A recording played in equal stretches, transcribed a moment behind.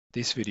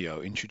This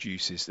video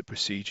introduces the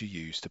procedure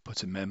used to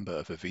put a member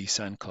of a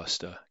vSAN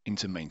cluster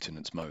into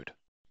maintenance mode.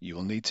 You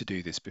will need to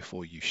do this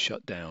before you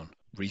shut down,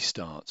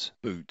 restart,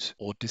 boot,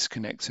 or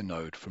disconnect a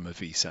node from a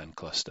vSAN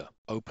cluster.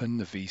 Open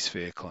the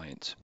vSphere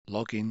client.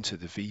 Log into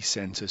the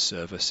vCenter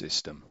server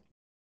system.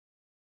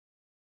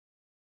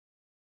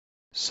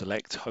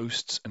 Select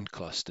Hosts and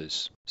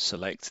Clusters.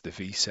 Select the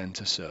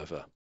vCenter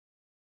server.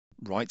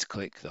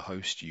 Right-click the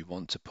host you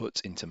want to put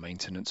into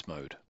maintenance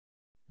mode.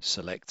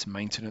 Select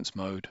Maintenance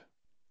Mode.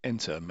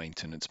 Enter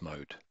Maintenance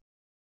Mode.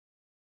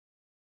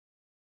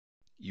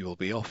 You will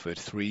be offered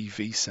 3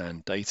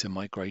 vSAN data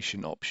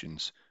migration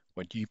options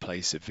when you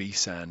place a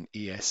vSAN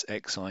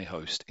ESXi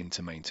host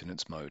into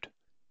maintenance mode: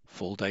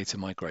 full data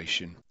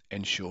migration,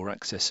 ensure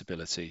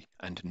accessibility,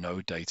 and no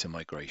data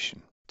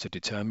migration. To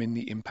determine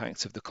the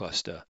impact of the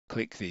cluster,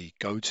 click the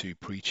Go to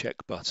Pre-check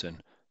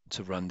button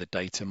to run the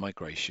data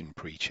migration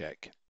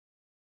pre-check.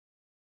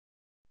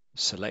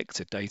 Select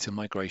a data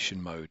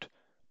migration mode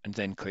and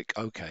then click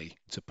OK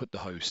to put the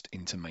host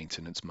into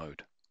maintenance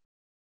mode.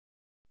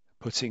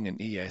 Putting an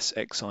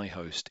ESXi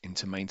host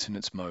into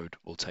maintenance mode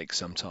will take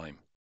some time,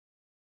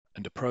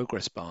 and a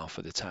progress bar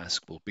for the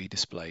task will be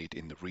displayed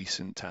in the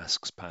Recent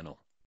Tasks panel.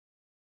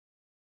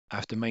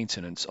 After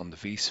maintenance on the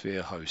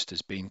vSphere host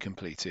has been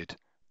completed,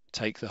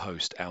 take the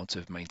host out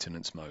of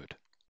maintenance mode.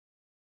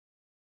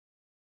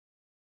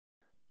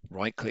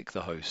 Right-click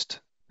the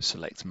host,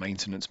 select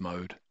Maintenance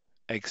Mode,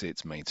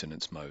 exit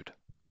maintenance mode.